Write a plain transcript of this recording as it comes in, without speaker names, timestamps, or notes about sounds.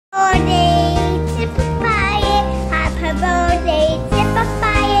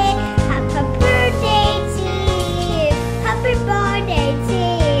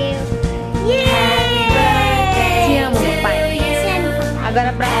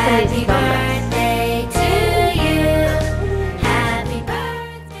feliz, vamos.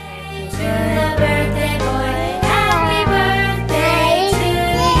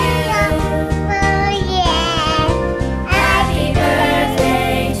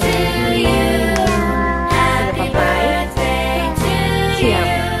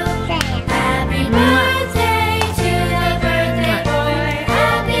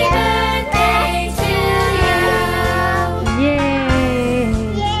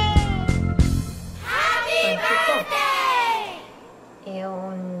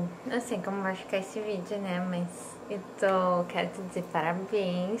 Não sei como vai ficar esse vídeo, né? Mas quero te dizer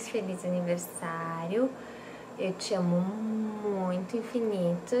parabéns, feliz aniversário. Eu te amo muito,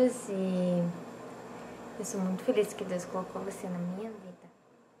 infinitos, e eu sou muito feliz que Deus colocou você na minha vida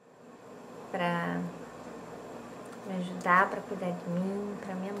pra me ajudar, pra cuidar de mim,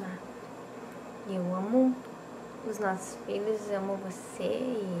 pra me amar. E eu amo os nossos filhos, amo você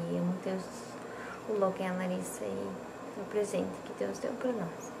e amo Deus, o Logan e a Larissa, e o presente que Deus deu pra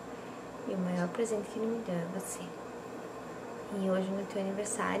nós. E o maior presente que Ele me deu é você. E hoje, no teu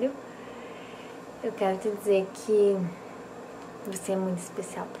aniversário, eu quero te dizer que você é muito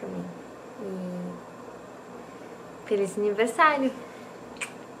especial pra mim. E feliz aniversário!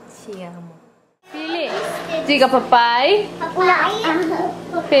 Te amo. Feliz! Diga papai! Papai!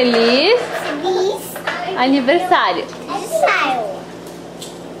 Feliz! Feliz! Aniversário! Aniversário!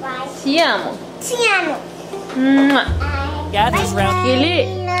 Te amo! Te amo! Pili!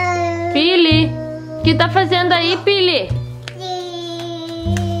 Pili! O que tá fazendo aí, Pili?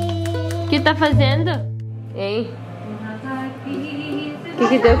 O que tá fazendo? Hein? O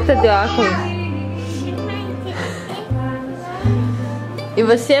que deu que você deu óculos? E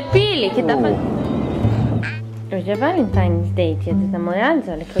você, Pili, que tá fazendo? Hoje é Valentine's Day, Dia dos Namorados,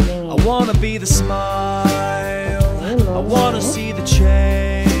 olha que eu ganhei. I wanna be the smile, I wanna see the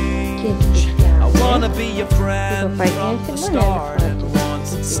change, I wanna be your friend from the start, and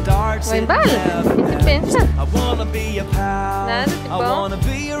once it starts Vai it embora? O que você pensa? I wanna be your pal, Nada de I bom. wanna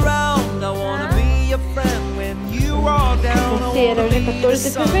be around, I wanna be your friend when you are down. Terceira, hoje é 14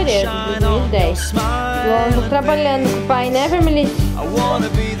 de fevereiro de 2010. Logo trabalhando com o pai, né, Vermelhinho? I wanna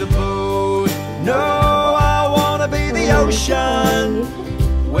be the moon, no, I wanna be the ocean,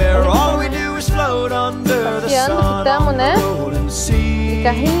 where all we do is float under the Luciano, sun que tamo, né? and sea.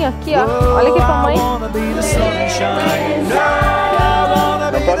 Carrinho aqui, ó. Olha aqui pra mãe.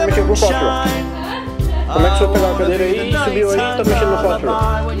 Não pode mexer com o fósforo. Como é que o senhor pegou a cadeira aí e subiu aí e tá mexendo no fósforo?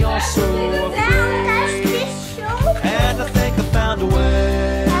 And I think I found a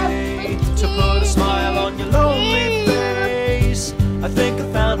way to put a smile on your lonely face. I think I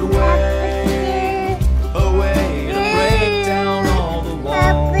found a way to break down all the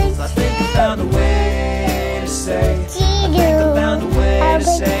walls. I think I found a way to say, I think I found a way to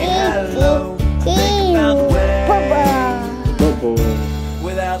say hello. I think I found a way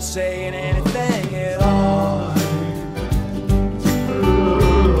without saying anything at all.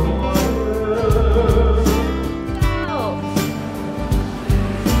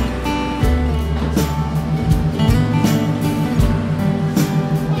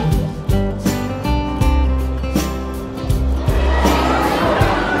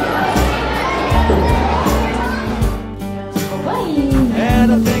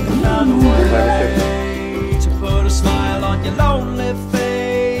 And I think I found a way to put a smile on your lonely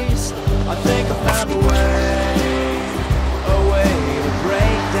face. I think I found a way to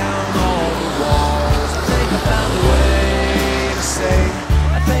break down all the walls. I think I found a way to say,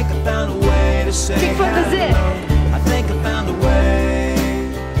 I think I found a way to say, Que foi fazer? I think I found a way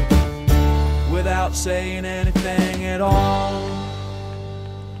without saying anything at all.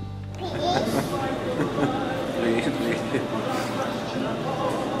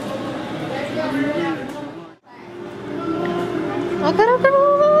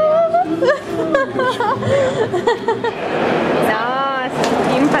 Nossa, que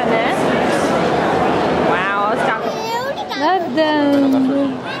limpa, né? Uau, olha os carros nadando.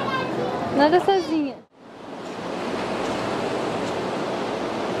 Nada sozinha.